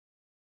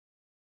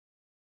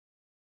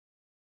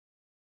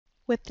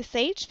With the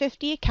Sage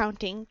 50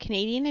 Accounting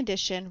Canadian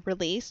Edition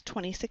Release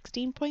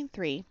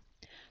 2016.3,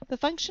 the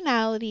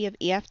functionality of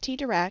EFT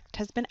Direct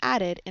has been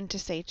added into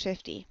Sage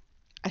 50.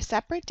 A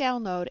separate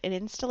download and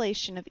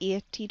installation of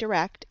EFT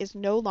Direct is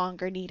no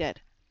longer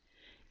needed.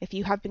 If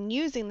you have been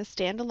using the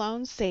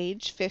standalone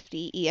Sage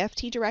 50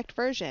 EFT Direct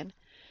version,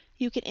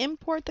 you can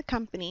import the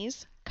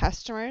company's,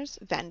 customers,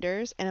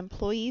 vendors, and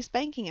employees'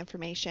 banking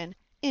information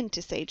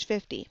into Sage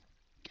 50.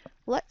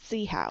 Let's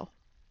see how.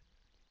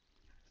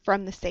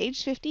 From the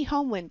Sage 50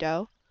 Home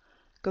window,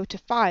 go to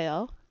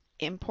File,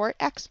 Import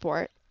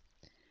Export,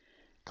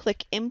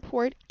 click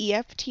Import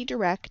EFT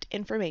Direct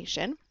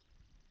Information.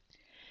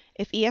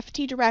 If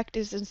EFT Direct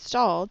is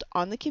installed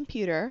on the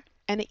computer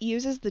and it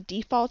uses the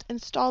default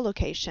install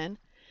location,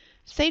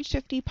 Sage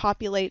 50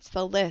 populates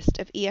the list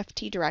of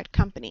EFT Direct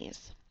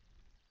companies.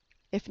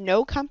 If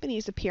no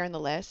companies appear in the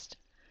list,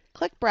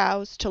 click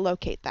Browse to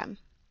locate them.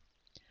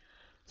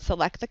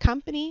 Select the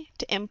company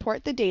to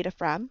import the data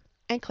from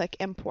and click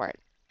Import.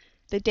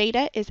 The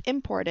data is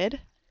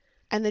imported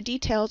and the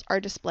details are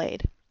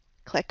displayed.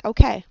 Click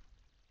OK.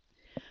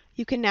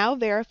 You can now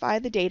verify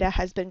the data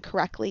has been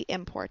correctly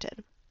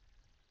imported.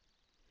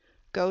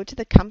 Go to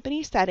the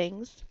Company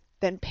Settings,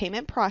 then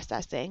Payment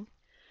Processing,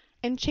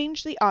 and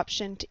change the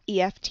option to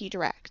EFT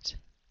Direct.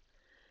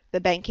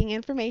 The banking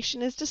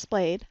information is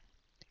displayed,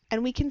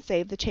 and we can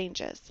save the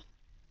changes.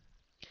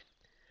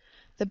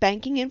 The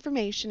banking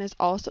information is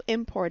also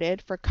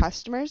imported for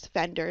customers,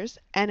 vendors,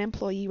 and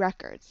employee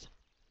records.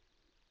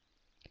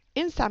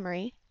 In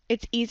summary,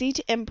 it's easy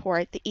to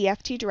import the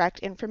EFT Direct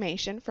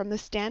information from the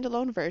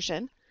standalone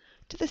version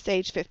to the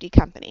Sage 50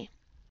 company.